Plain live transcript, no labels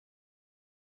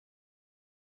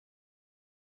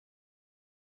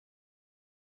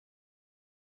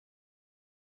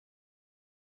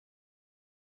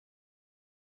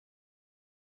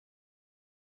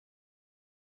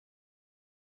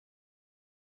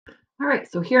All right,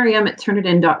 so here I am at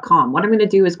turnitin.com. What I'm going to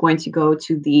do is going to go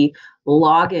to the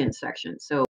login section.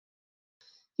 So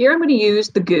here I'm going to use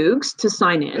the Googs to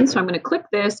sign in. So I'm going to click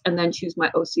this and then choose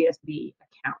my OCSB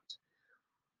account.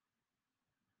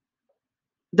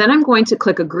 Then I'm going to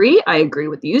click agree. I agree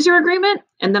with the user agreement.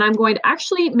 And then I'm going to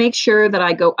actually make sure that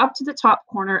I go up to the top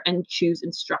corner and choose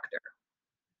instructor.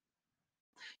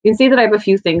 You can see that I have a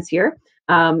few things here.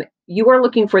 You are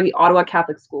looking for the Ottawa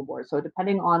Catholic School Board. So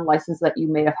depending on license that you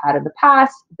may have had in the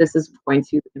past, this is going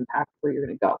to impact where you're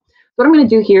going to go. So what I'm going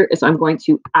to do here is I'm going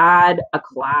to add a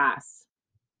class.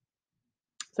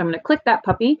 So I'm going to click that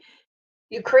puppy.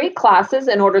 You create classes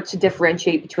in order to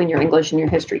differentiate between your English and your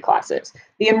history classes.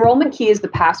 The enrollment key is the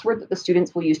password that the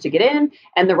students will use to get in,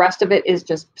 and the rest of it is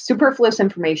just superfluous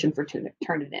information for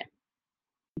Turnitin.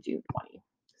 June 20.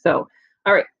 So,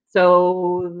 all right.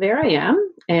 So there I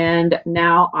am, and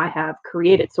now I have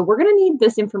created. So we're going to need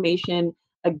this information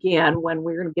again when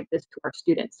we're going to give this to our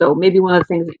students. So maybe one of the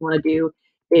things that you want to do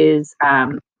is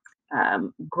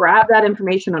grab that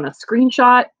information on a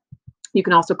screenshot. You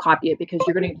can also copy it because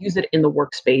you're going to use it in the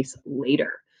workspace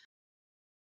later.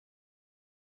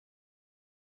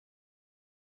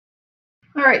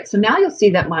 All right, so now you'll see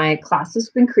that my class has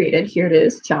been created. Here it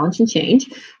is, challenge and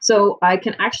change. So I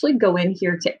can actually go in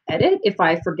here to edit if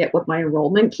I forget what my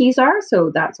enrollment keys are. So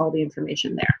that's all the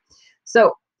information there.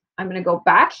 So I'm going to go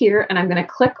back here and I'm going to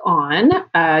click on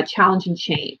challenge and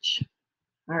change.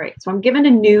 All right, so I'm given a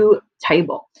new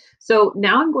table. So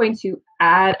now I'm going to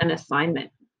add an assignment.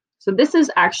 So this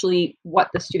is actually what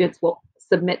the students will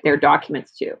submit their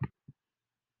documents to.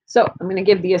 So I'm going to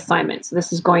give the assignment. So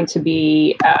this is going to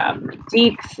be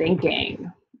deep thinking.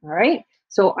 All right.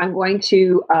 So I'm going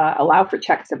to allow for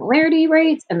check similarity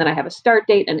rates, and then I have a start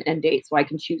date and end date. So I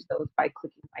can choose those by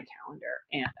clicking my calendar,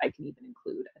 and I can even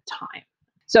include a time.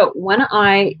 So when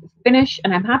I finish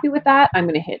and I'm happy with that, I'm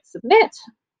going to hit submit,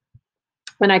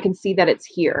 and I can see that it's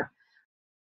here.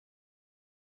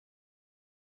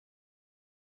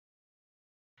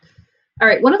 All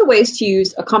right, one of the ways to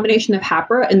use a combination of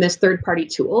HAPRA and this third-party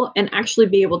tool and actually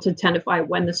be able to identify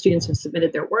when the students have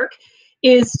submitted their work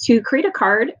is to create a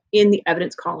card in the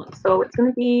evidence column. So it's going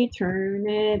to be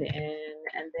Turnitin,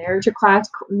 and there's your class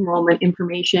enrollment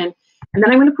information. And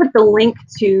then I'm going to put the link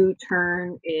to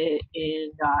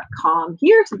turnitin.com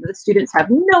here so that the students have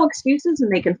no excuses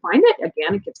and they can find it.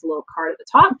 Again, it gives a little card at the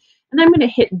top. And I'm going to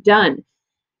hit done.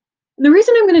 And the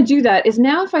reason I'm going to do that is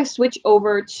now if I switch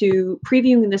over to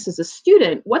previewing this as a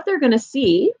student, what they're going to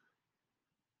see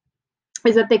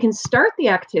is that they can start the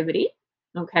activity,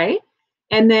 okay?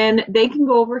 And then they can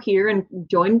go over here and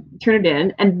turn it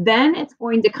in, and then it's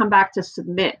going to come back to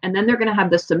submit, and then they're going to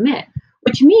have the submit,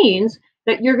 which means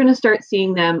that you're going to start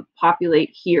seeing them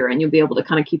populate here, and you'll be able to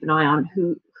kind of keep an eye on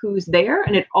who's there,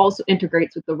 and it also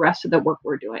integrates with the rest of the work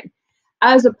we're doing,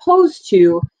 as opposed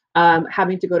to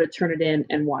having to go to Turnitin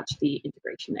and watch the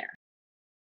integration there.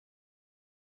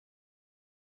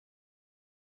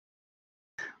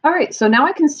 All right, so now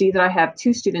I can see that I have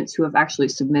 2 students who have actually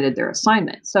submitted their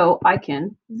assignment. So I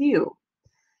can view.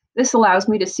 This allows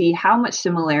me to see how much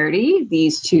similarity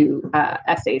these 2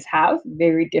 essays have,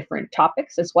 very different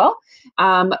topics as well.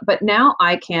 But now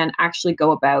I can actually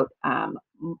go about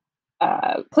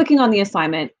clicking on the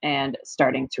assignment and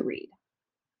starting to read.